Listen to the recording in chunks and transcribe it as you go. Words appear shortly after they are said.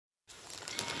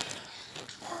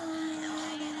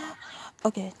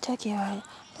Okay, Tokyo.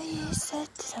 They said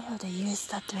some of the youth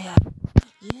that were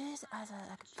used as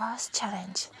a birth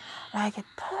challenge.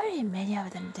 Probably many of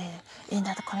them did in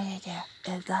that community.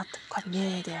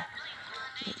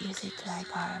 Use it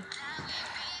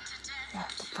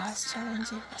the birth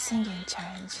challenge, a singing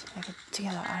challenge,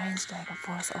 together arranged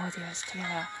both audios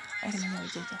together. Many of them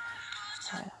did.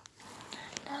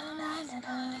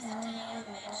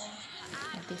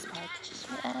 This part.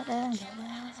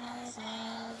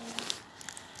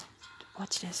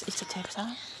 Watch this. It's a tape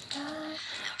song.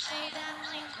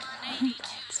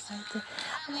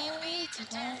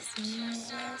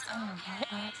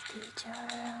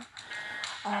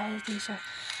 Art teacher.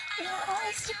 In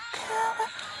high school,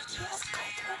 he was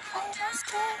quite a famous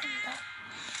student.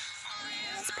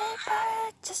 Newspaper,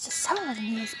 just a some of the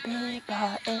newspaper.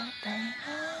 He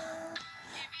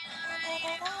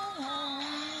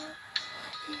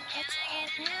had a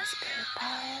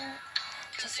newspaper.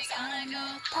 Just as I know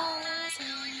times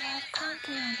in that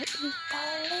country and Italy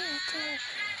too.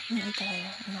 In Italy,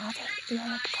 in other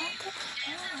Europe country,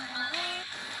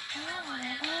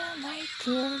 my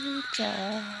teacher.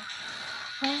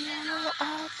 Whenever I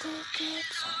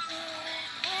teach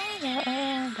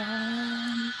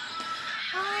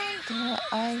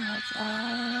I was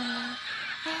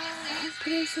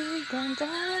president of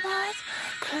us.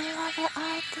 Clever, I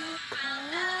do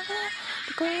clever.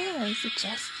 The grade was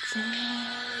just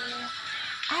there.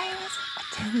 I was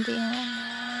attending.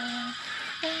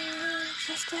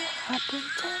 Just happy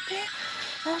to be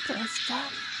at the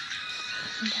stop.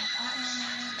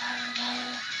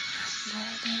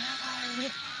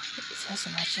 Just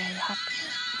much very happy.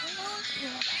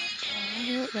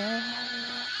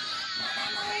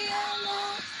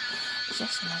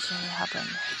 Just much very happy.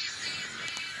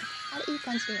 あれいい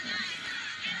感じだよね。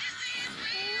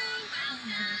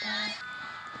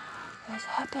What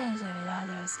happens with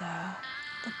others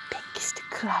the biggest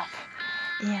club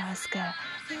in our school.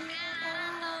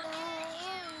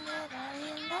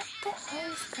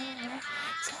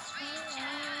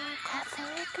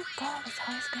 Catholic girls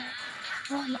high school.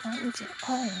 Romantic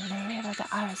only, but the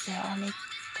others are only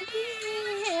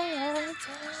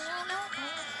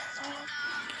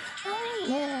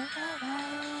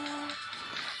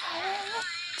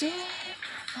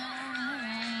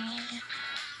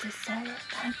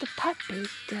the puppy,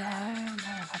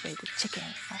 the chicken.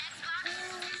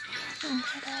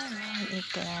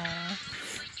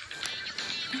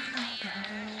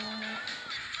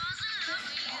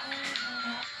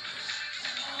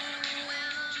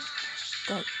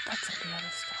 That's a real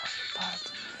story, but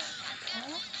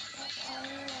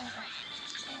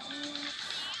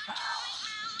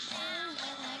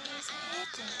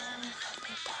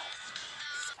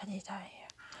funny time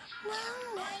here.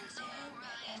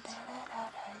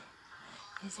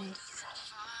 Is it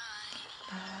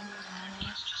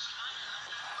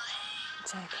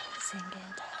it's like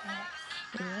singing time.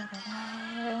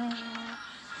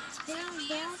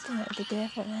 The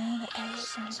different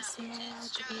Asians here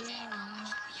to be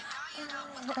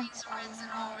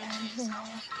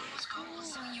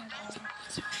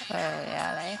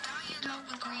really?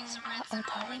 A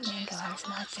timing was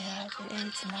not there.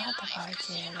 It's not about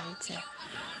you.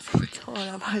 It's all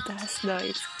about us. No,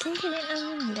 it's kicking it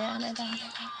on.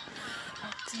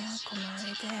 It's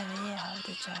community area of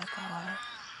the Jaguar.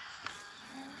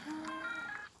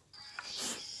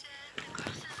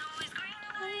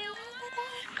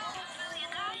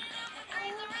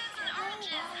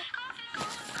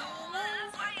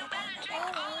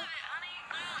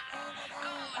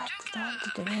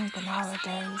 Don't drink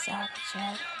nowadays,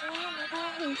 actually.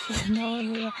 If you know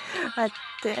me, but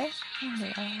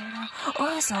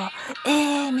also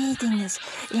meetings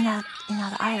in an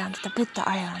island, the Buddha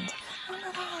Island.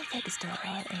 Thanks to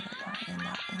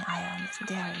in islands,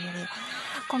 they are really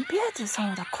compared to some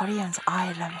of the Koreans.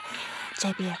 I love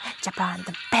Japan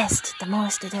the best, the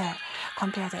most there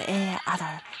compared to any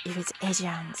other if it's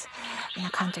Asians in the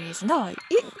countries. No,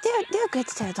 they're good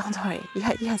too. Don't worry.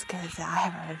 Yes, because I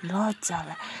have lots of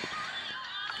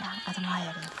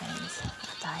admiring friends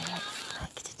that I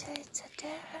like to do. It's a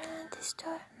different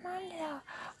story.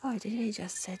 Or did we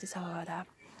just say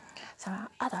some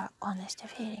other honest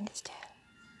feelings too?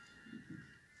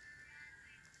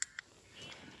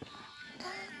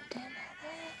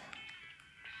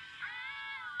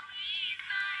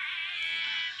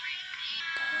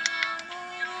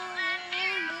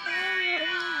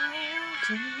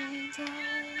 Jesus,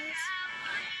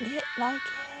 but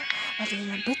in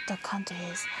the Buddha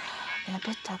countries,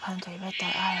 Buddha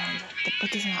island, the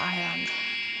Buddhism island,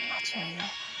 naturally,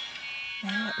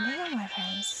 many of my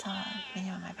friends, many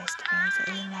of my best friends,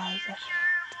 in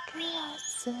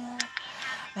class,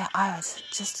 when I was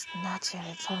just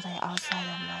naturally totally outside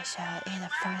of my shell in the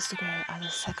first grade and the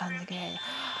second grade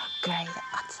at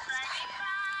that time.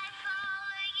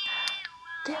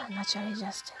 They are naturally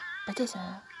just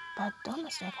Buddhism, but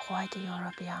almost like white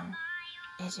European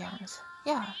Asians.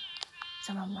 Yeah,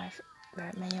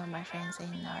 many of my friends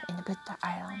in the Buddha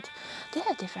Island. There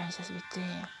are differences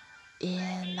between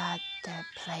in that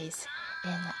place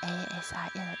in ASI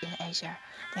in Asia.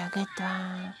 They are good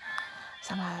one.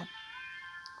 Some are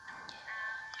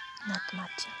not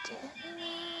much.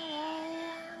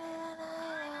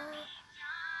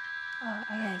 Oh,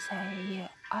 I gotta say you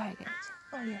are good.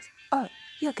 Oh yes. Oh,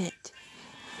 you're good.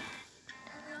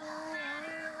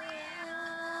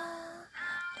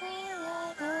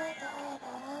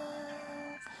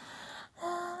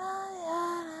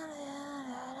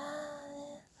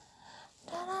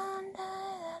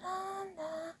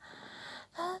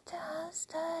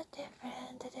 The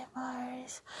different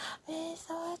device. We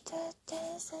thought that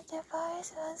this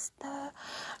device was the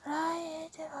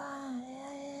right one.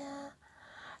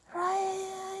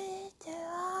 Right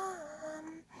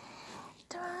one.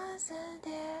 It wasn't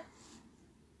there.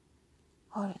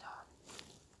 Hold on.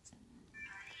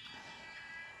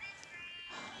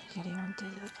 Getting on to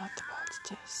that part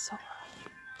too. So,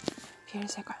 here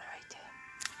is a second right there.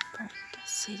 But you can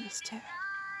see this too.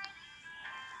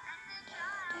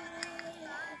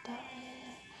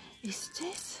 Is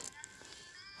this?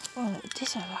 Well,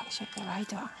 this is actually the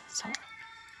right one. So,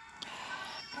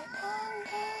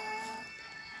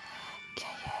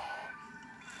 can you?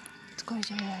 It's going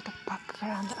to be like a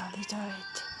background a little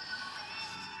bit.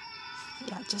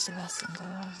 Yeah, just listen to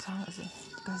those songs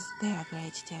because they are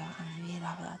great too, and we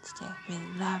love that too. We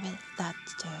love that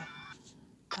too.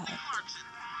 But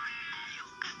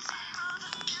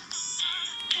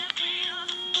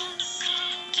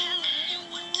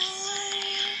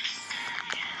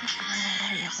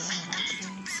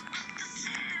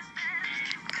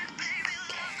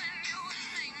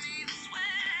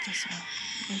this one.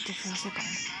 Wait for a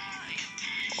second.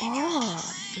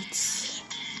 Oh, it's.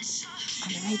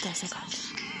 And wait a second.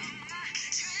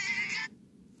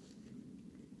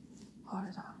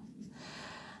 Hold on.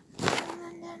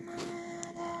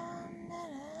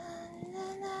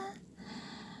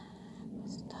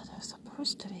 That was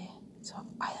supposed to be. So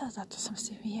I thought that was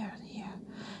something weird here.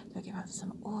 Talking about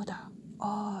some order.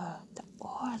 Oh, the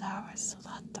order was so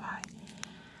that way.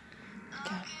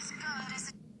 Okay.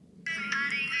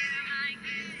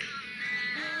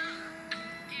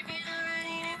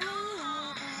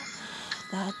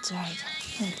 That's right.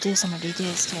 Do some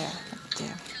details there.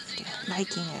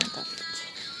 Liking it.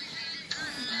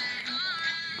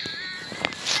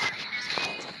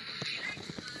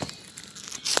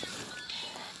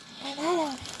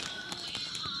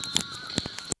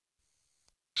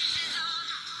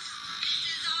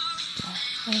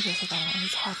 Wait a second.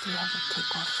 It's hard to have to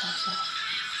take off also.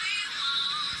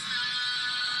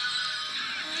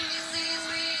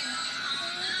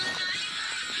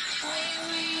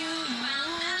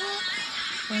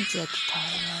 Once you're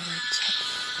tired, I will check.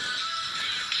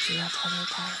 See you're totally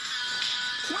tired.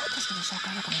 昨日としての紹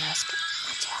介だからよろしく。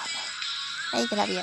間違うね。はい、グラビア。